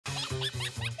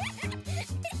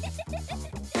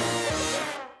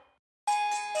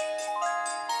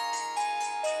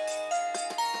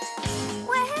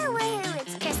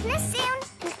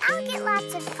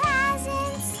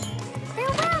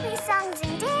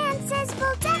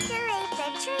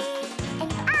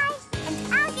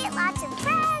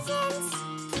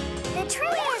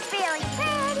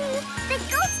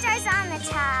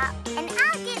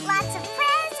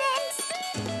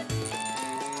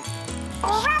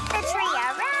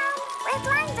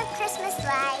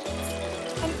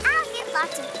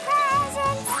lots of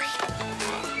presents.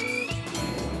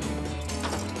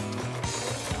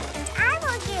 I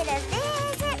will get a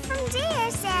visit from dear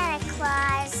Santa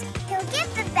Claus. He'll give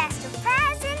the best of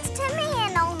presents to me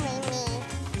and only me.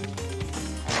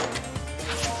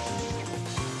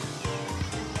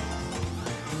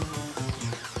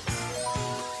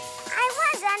 I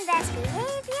was on best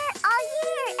behavior all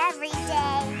year, every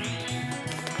day.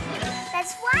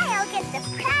 That's why I'll get the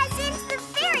presents the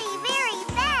very, very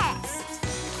best.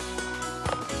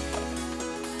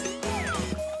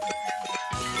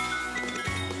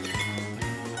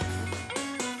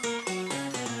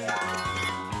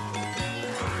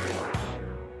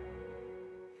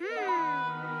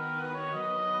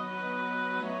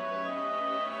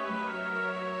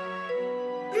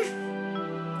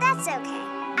 That's okay.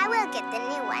 I will get the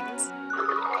new ones.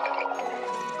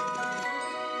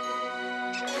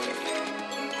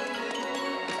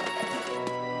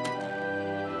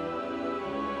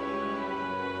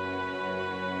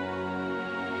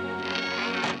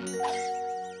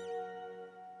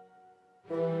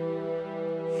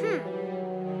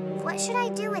 What should I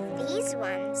do with these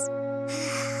ones?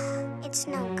 It's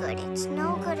no good. It's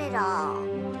no good at all.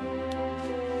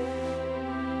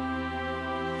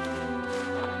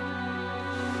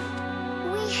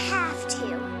 We have to.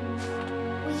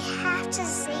 We have to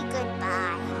say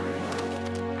goodbye.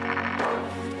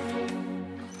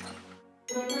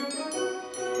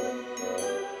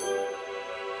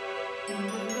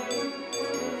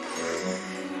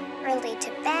 Early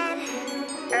to bed,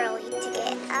 early to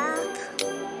get up,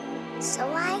 so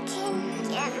I can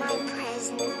get my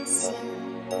presents soon.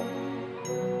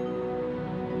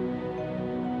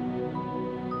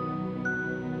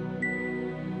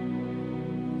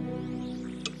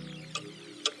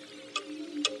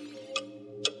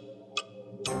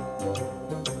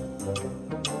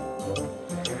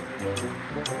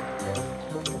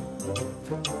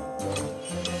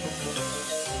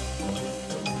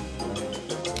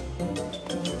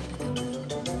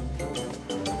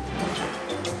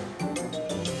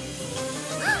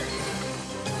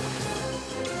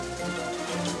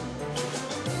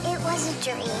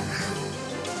 Dream.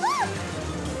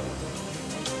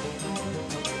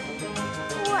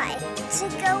 What? To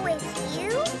go with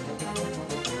you?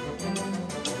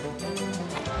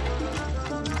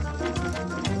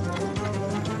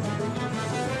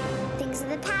 Things of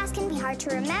the past can be hard to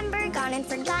remember, gone and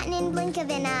forgotten in blink of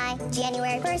an eye.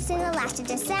 January 1st and the last of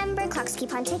December, clocks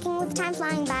keep on ticking with time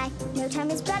flying by. No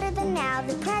time is better than now,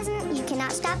 the present. You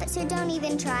cannot stop it, so don't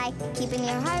even try. Keep in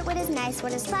your heart what is nice,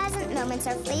 what is pleasant. Moments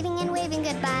are fleeting and waving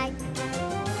goodbye.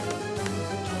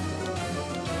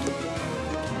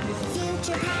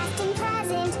 Future, past, and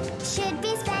present should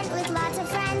be spent with lots of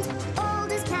friends.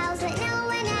 Oldest pals that no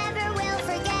one ever will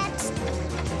forget.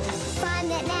 Fun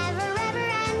that never ever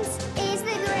ends is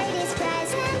the greatest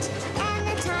present. And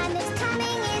the time that's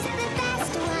coming is the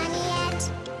best one yet.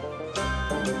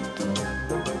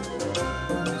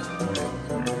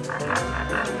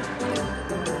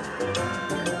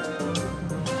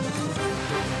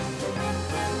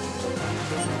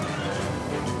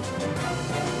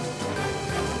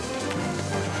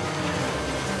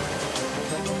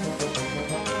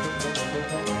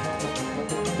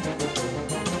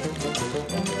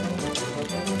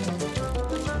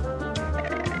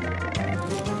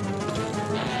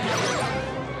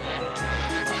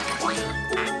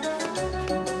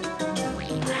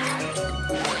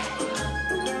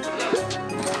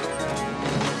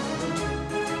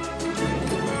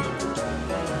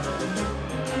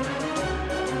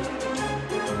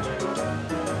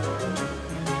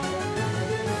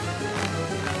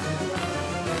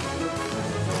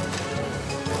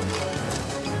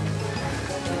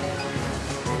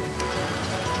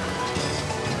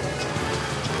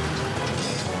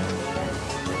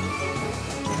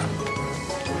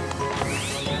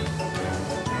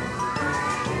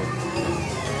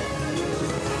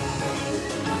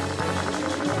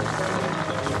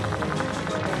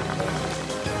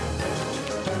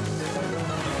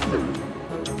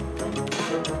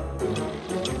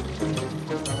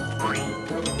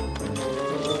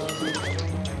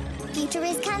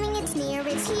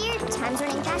 Time's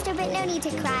running faster, but no need to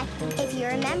cry. If you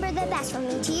remember the best from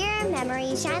each year,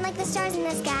 memories shine like the stars in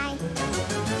the sky.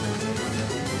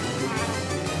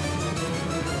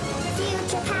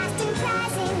 Future, past, and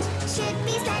present should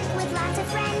be spent with lots of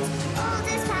friends.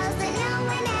 Oldest pals that no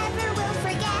one ever will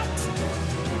forget.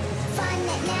 Fun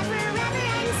that never ever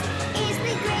ends is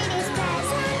the greatest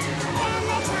present. And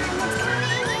the time that's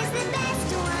coming is the best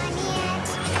one yet.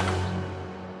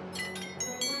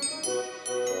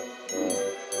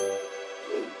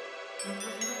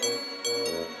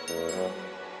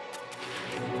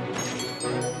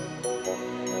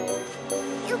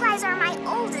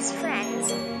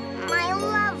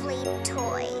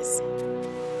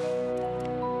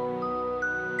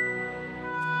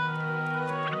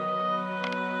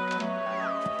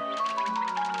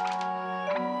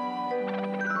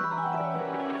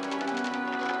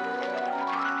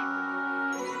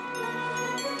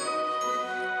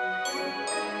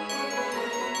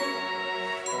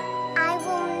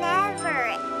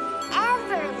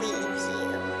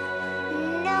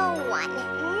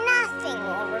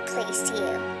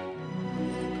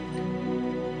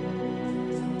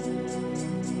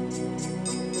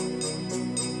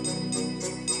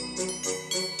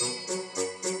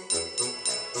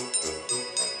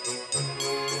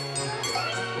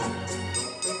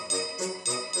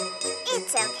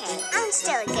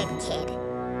 still a good kid.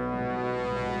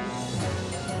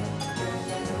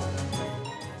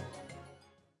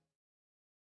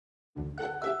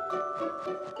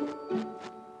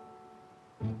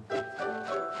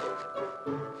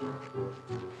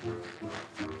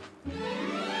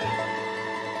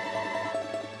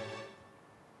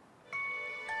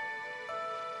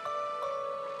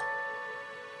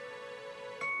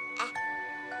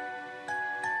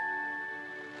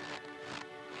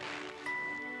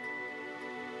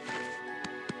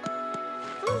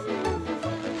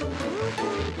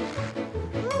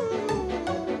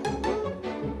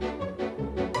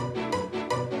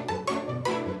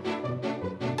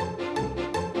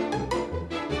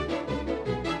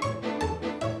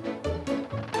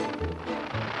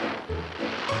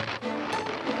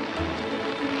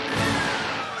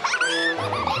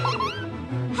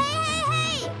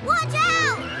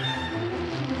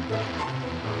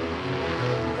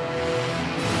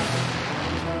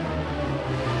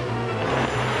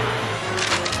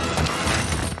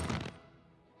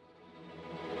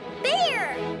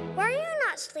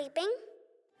 Sleeping?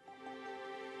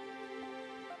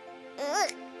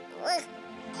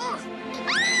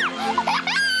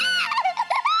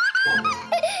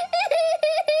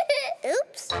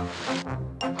 Oops.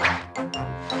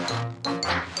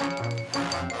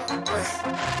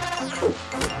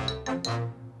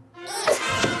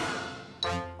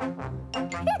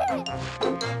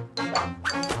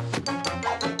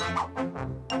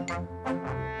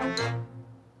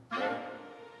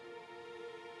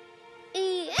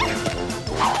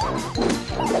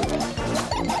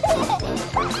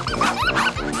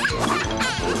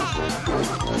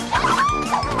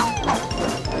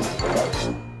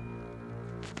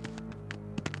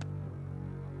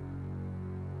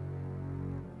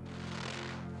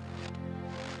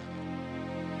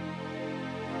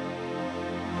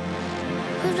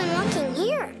 Who's been walking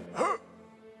here?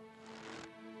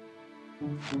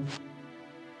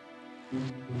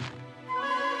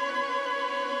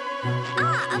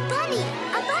 Ah, a bunny!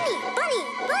 A bunny! Bunny!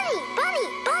 Bunny! Bunny!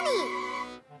 Bunny!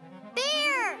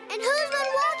 Bear! And who's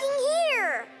been walking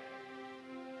here?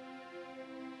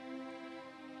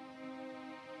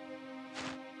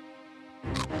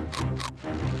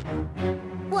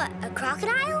 What, a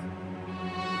crocodile?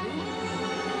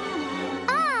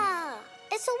 Ah,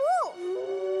 it's a wolf.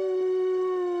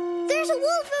 There's a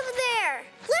wolf over there.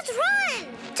 Let's run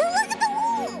to look at the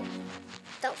wolf.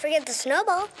 Don't forget the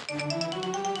snowball.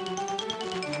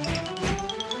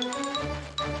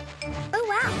 Oh,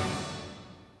 wow.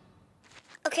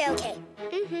 Okay.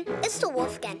 It's the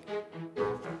wolf again.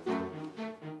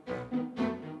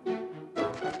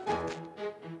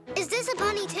 Is this a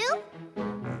bunny too?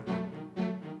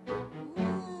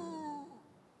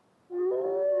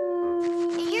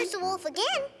 And here's the wolf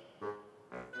again.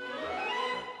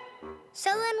 So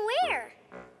then where?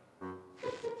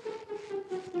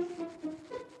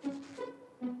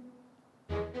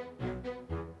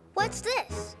 What's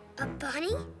this? A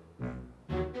bunny?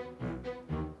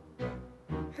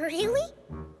 Really?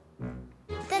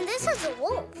 Then this is a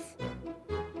wolf.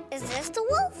 Is this the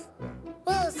wolf?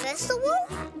 Well, is this the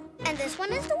wolf? And this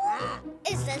one is the wolf?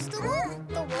 Is this the wolf?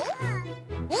 The wolf?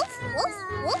 Wolf, wolf,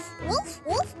 wolf, wolf,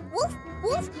 wolf, wolf,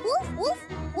 wolf, wolf, wolf, wolf,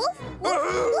 wolf, wolf,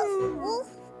 wolf,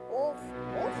 wolf,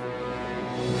 wolf.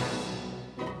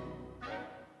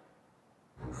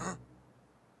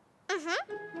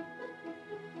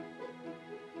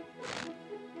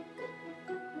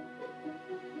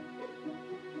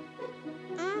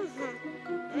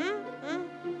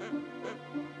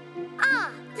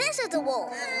 Ah, this is the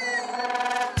wolf.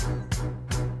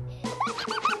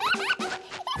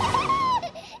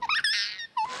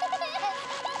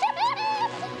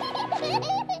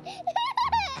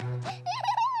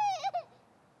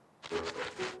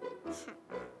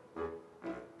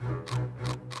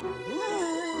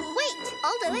 Wait,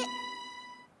 I'll do it.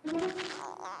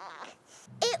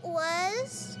 It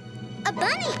was a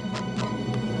bunny.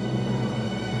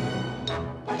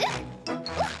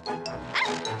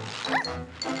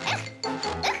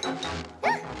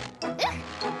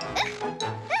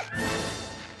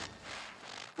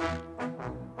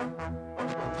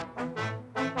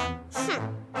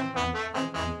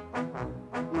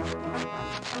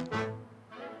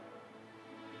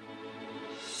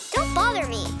 Don't bother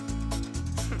me.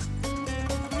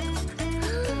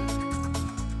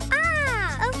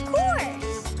 Ah, of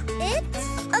course. It's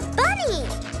a bunny.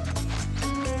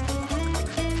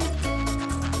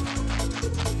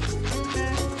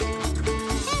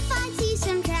 If I see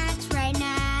some tracks right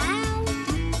now,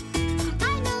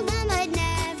 I know them I'd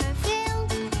never fill.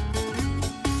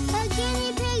 A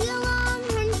guinea pig, a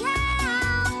longhorn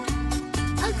cow.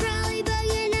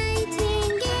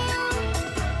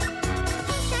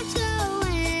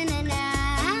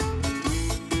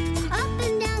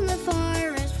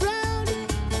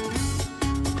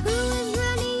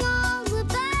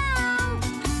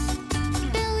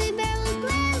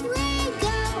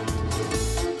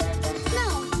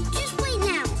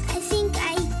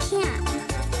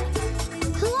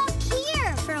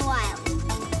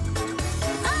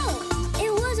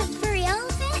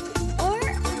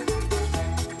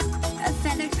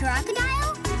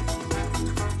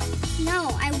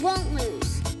 won't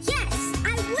lose. Yes,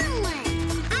 I will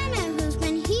win. I know who's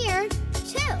been here,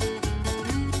 too.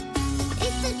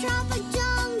 It's the tropic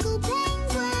jungle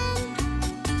penguin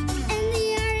and the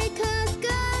Arctic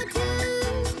cockatoo.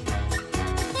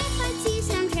 If I see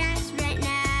some tracks right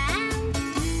now,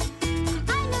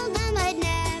 I know them I'd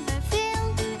never fill.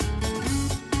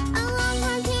 A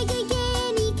longhorn pig, a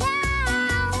guinea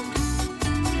cow,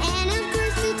 and of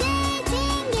course the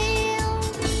dancing deer.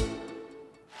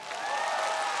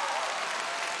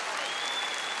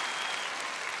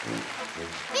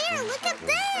 Bear, look at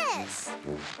this!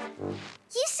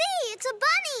 You see, it's a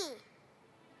bunny!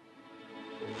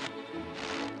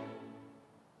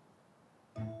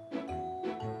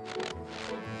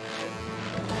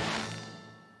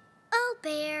 Oh,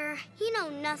 Bear, you know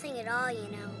nothing at all, you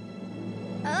know.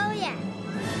 Oh, yeah.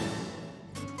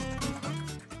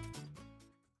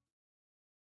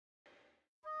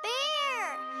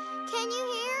 Bear, can you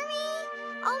hear me?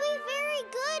 I'll be very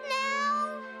good now.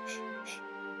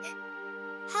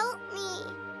 Help me.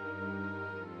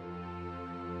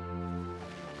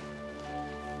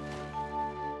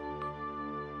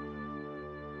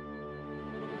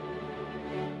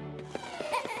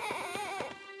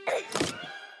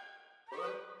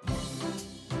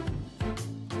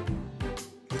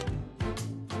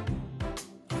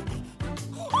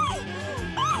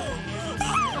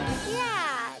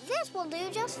 Yeah, this will do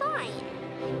just fine.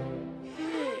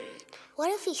 What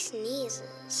if he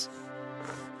sneezes?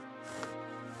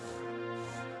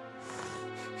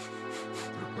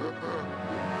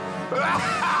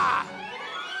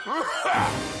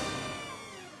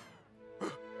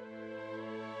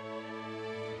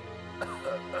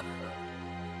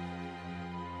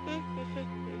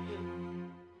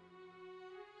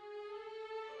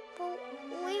 But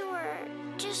we were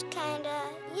just kinda,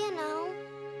 you know.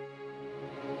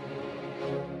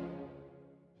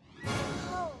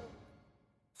 Oh,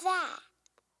 that.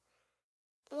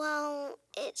 Well,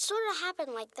 it sort of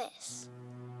happened like this.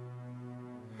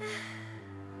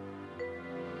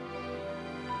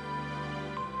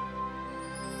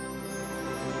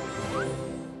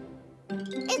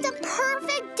 It's a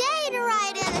perfect day to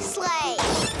ride in a sleigh.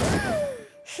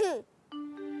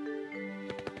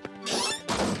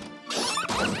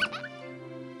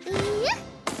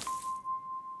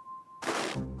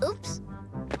 Oops.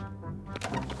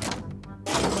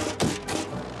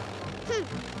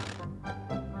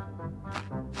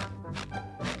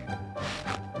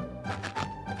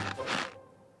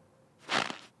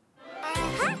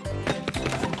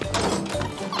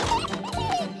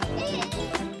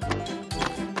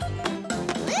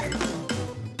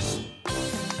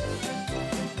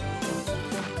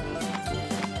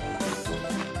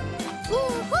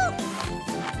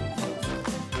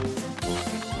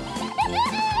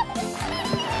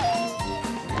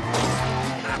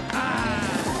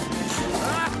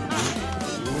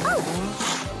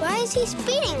 Why is he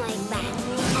speeding like that?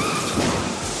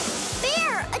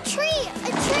 Bear, a tree,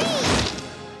 a tree!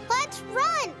 Let's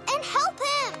run and help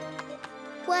him!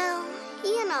 Well,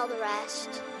 you know the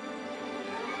rest.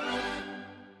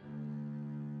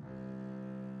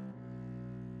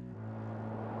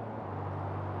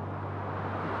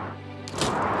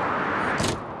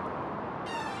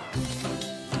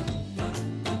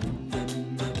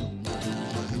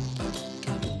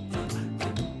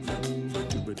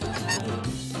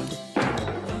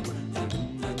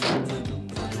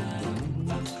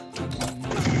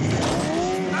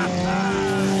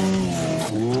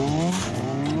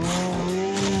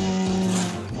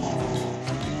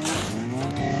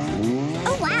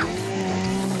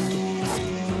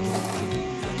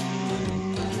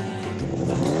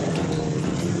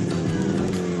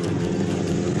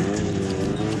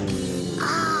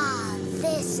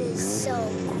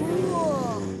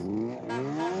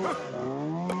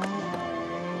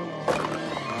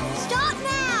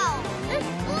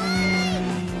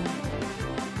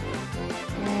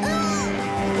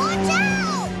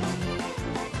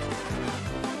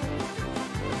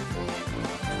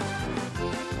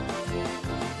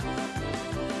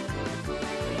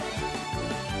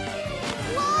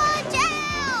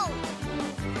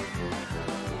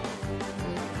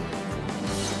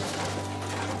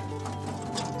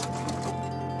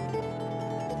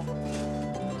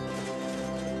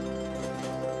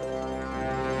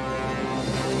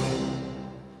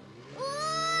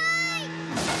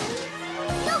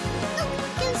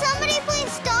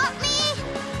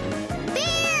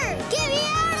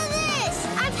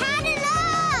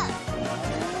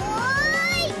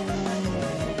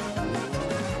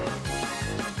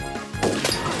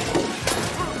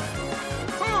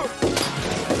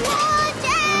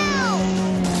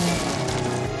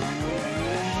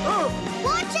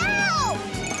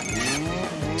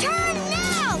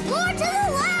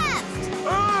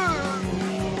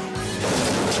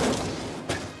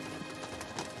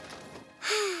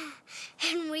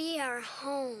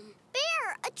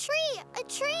 A tree! A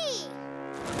tree!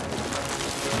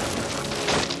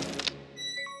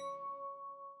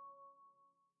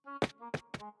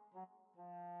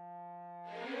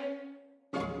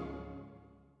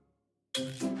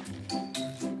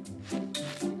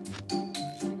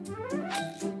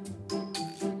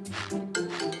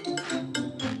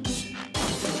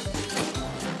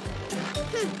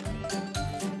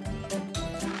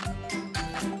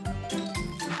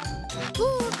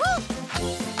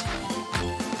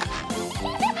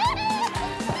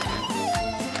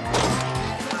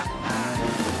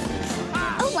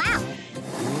 Oh, wow!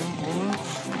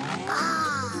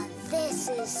 Ah, this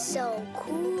is so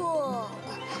cool.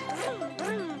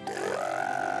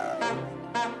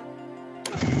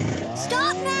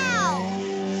 Stop now!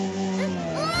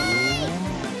 Wait!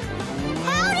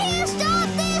 How do you stop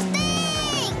this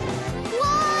thing?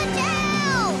 Watch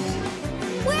out!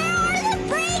 Where are the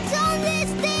brakes on this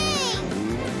thing?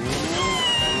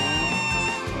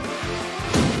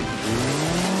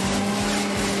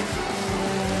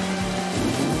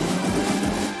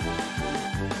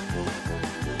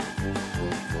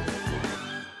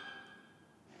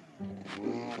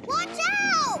 Watch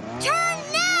out! Turn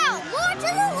now! More to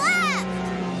the left!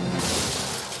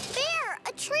 Bear,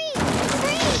 a tree!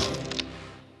 Tree!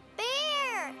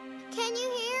 Bear, can you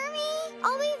hear me?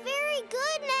 I'll be very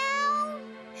good now.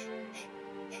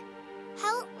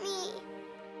 Help me.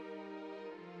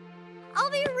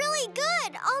 I'll be really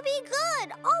good. I'll be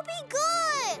good. I'll be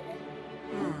good.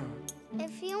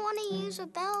 If you want to use a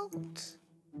belt.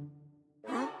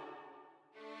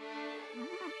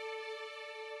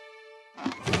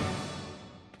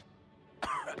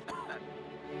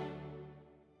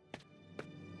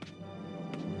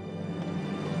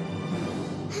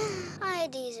 I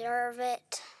deserve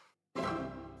it.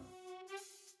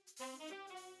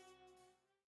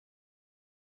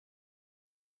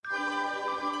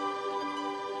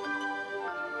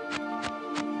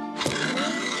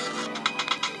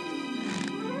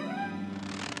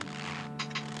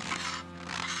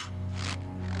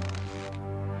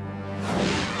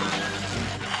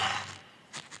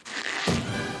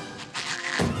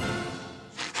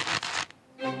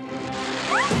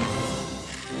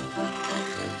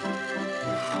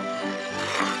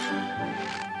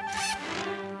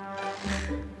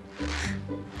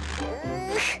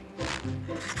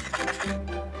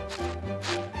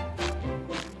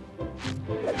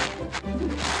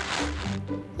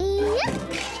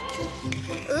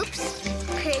 Oops,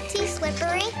 pretty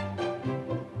slippery.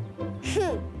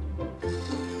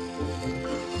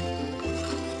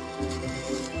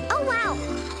 Oh, wow.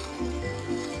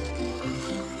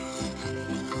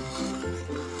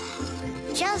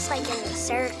 Just like in the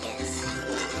circus.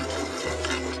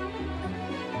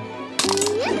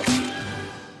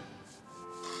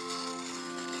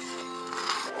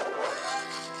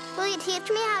 Will you teach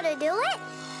me how to do it?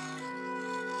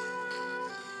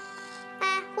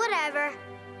 Whatever.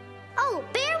 Oh,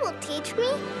 Bear will teach me.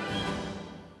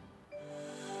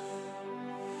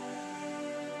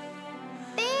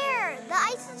 Bear, the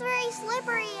ice is very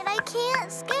slippery and I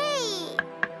can't skate.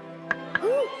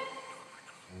 Ooh.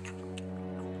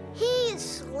 He's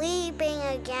sleeping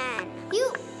again.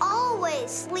 You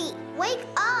always sleep. Wake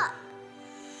up.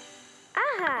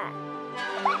 Aha.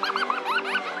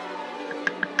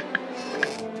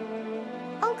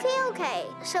 Okay.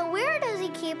 So where does he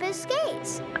keep his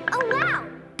skates? Oh, wow.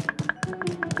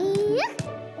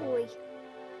 Oi.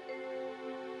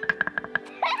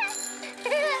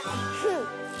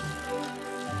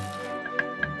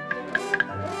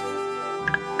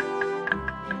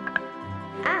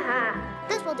 Aha.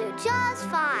 This will do just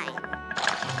fine.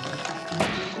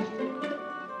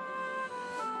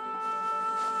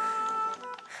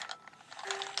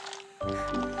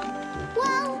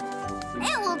 Well,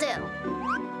 it will do.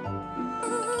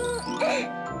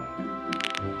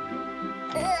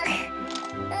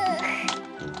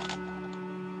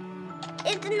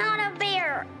 It's not a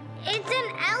bear. It's an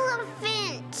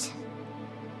elephant.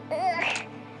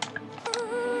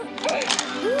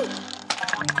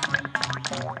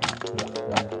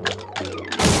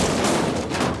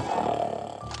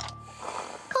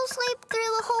 He'll sleep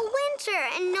through the whole winter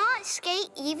and not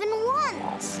skate even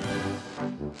once.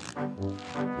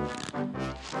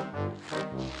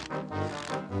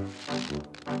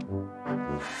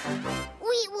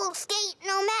 We will skate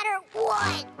no matter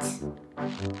what.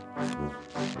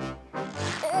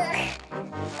 Oi.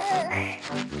 Hey!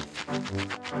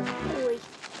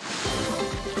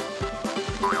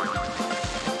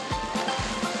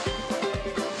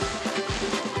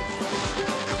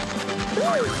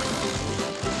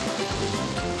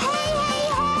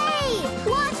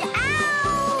 Watch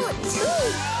out!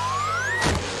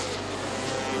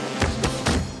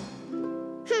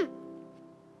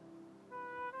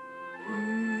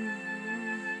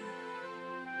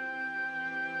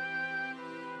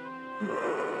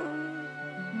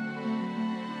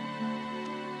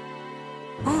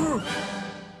 Oh,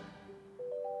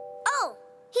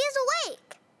 he's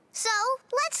awake. So,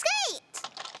 let's skate.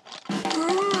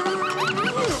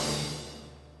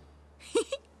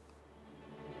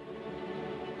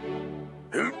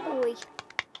 Oy.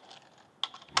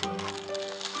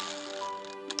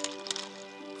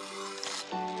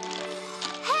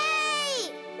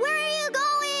 Hey! Where are you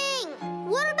going?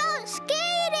 What about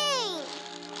skating?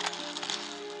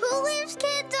 Who leaves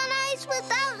kids on ice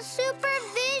without supervision?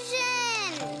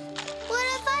 What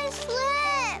if I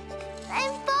slip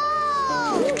and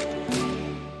fall?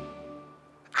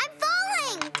 I'm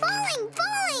falling!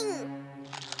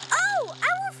 Oh,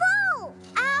 I will fall!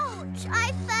 Ouch,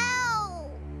 I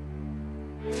fell.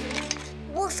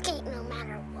 We'll skate no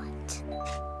matter what.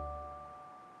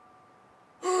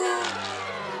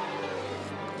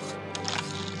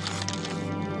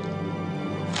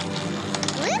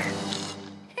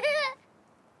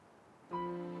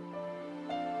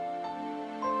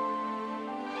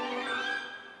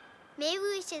 Maybe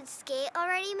we should skate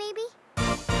already, maybe?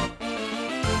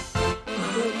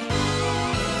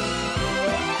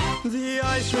 The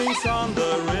ice rings on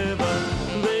the river,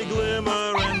 they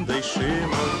glimmer and they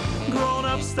shimmer.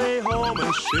 Grown-ups stay home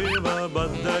and shiver,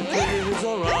 but the kids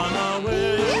all run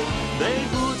away. They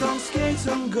put on skates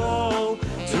and go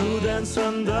to dance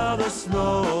under the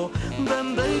snow.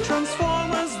 Then they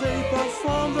transform as they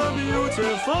perform the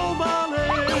beautiful ballet.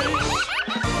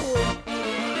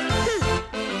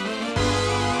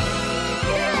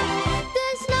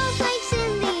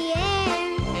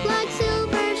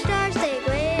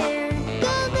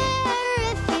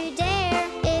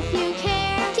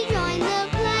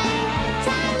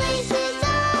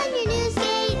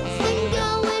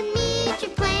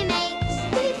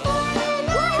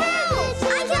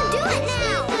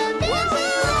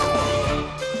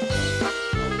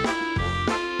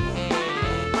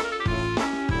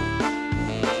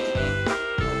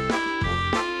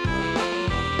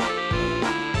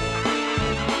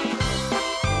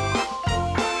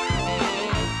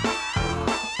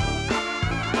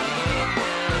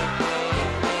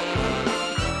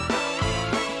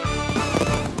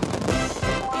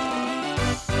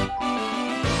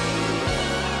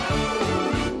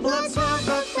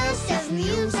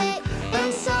 Music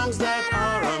and songs that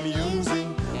are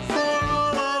amusing for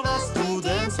all of us to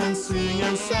dance and sing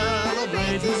and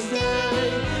celebrate this day.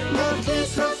 The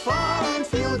kids have fun and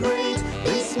feel great.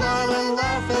 They smile and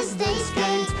laugh as they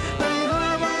skate. They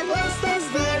have a blast as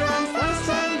they run fast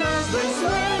and as they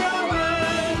sway away.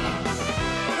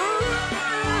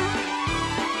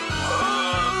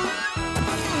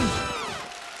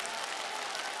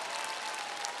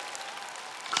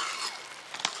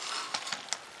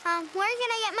 Where can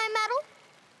I get my medal?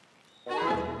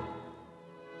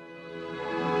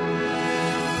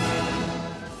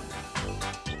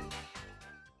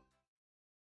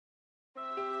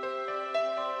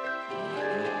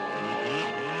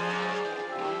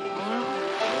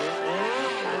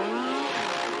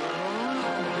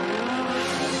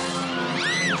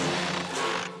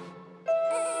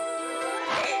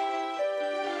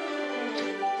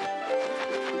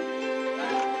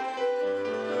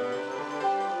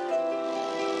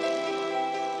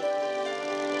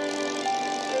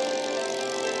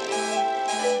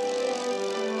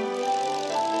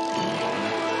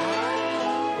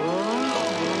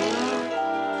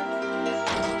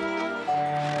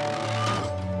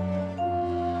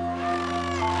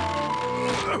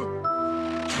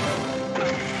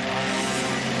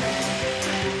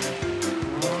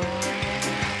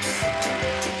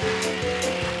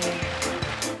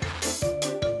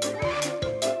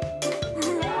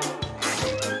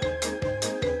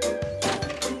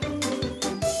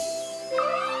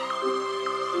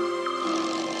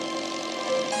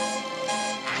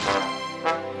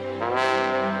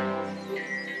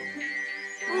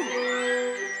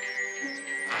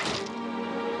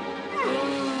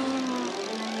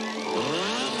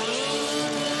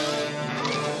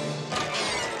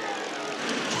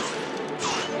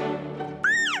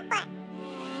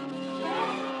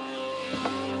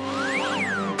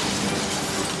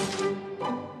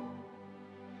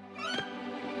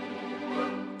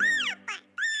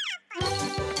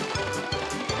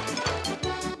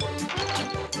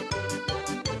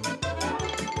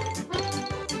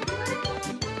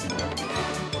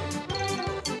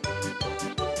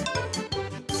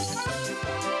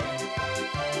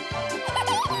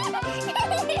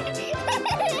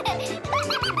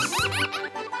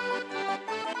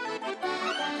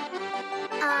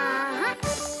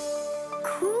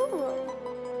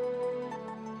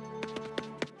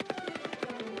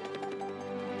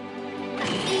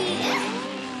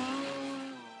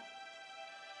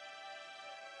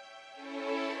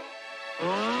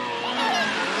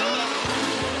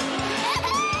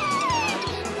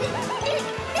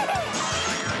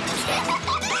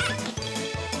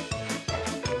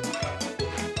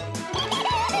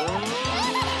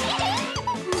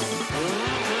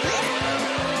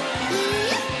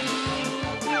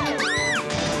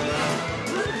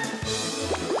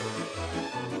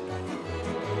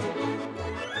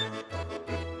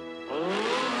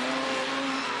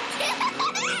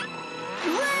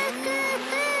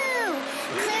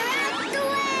 Clear out the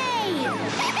way!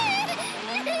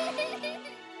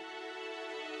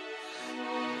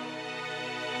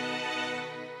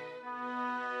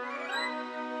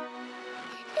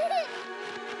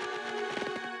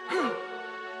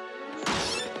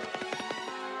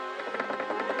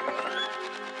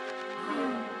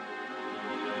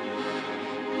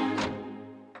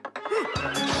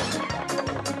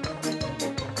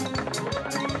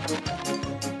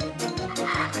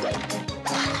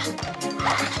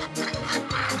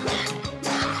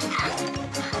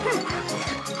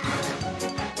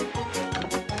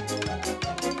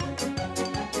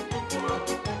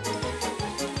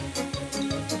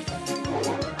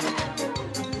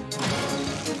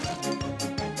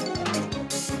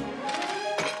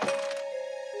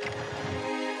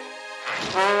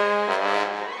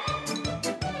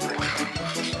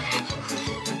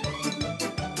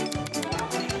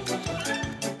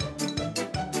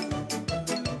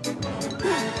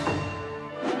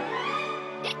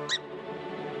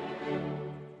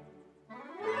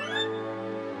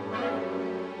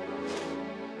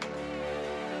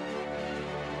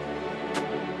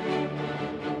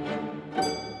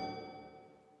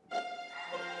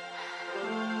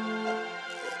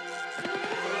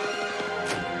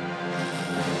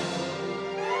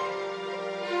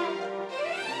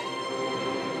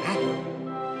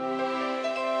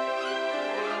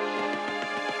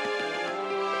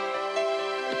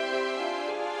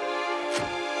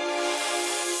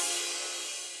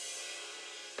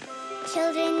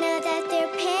 Children know that their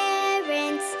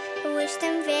parents wish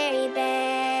them very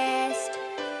best.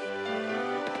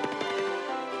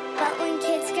 But when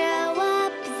kids grow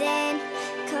up, then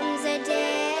comes a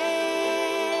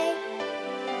day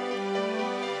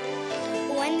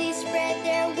when they spread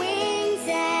their wings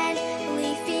and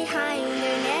leave behind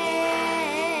their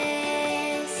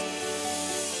nests.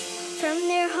 From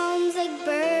their homes like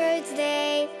birds,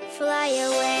 they fly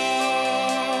away.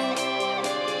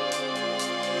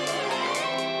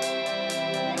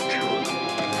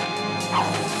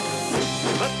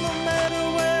 But no matter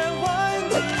where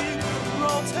winding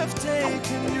roads have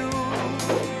taken you,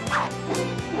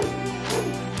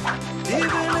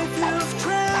 even if you've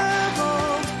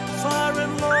traveled far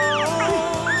and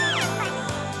long,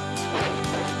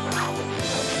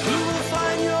 you will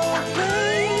find your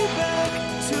way back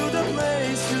to the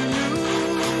place you knew.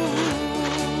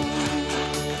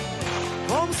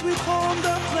 Home sweet home,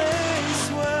 the place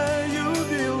where you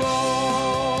belong.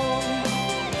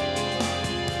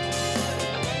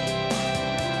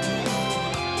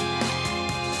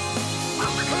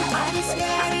 What is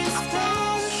very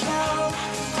special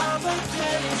of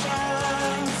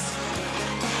occasions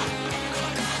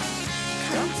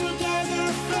come together,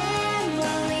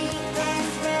 family and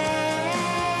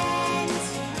friends.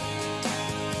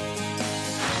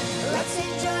 Let's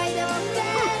enjoy the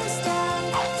best of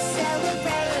celebrations.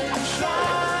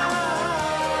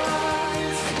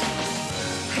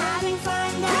 Having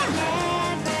fun that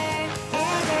never,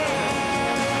 ever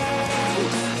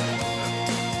ends.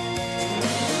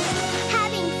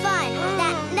 Having fun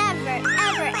that never,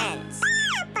 ever ends.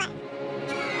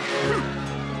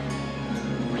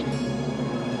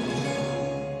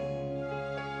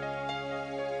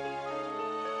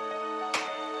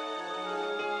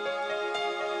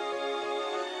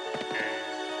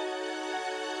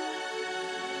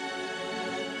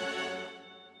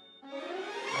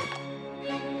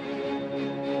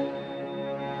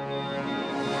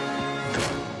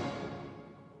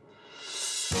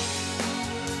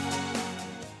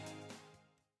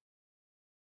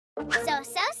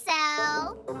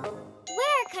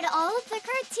 Where could all of the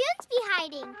cartoons be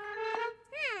hiding?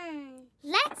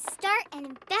 Let's start an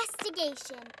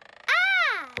investigation.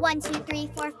 1, 2, 3,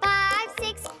 4, 5,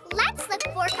 6. Let's look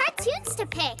for cartoons to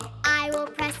pick. I will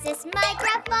press this mic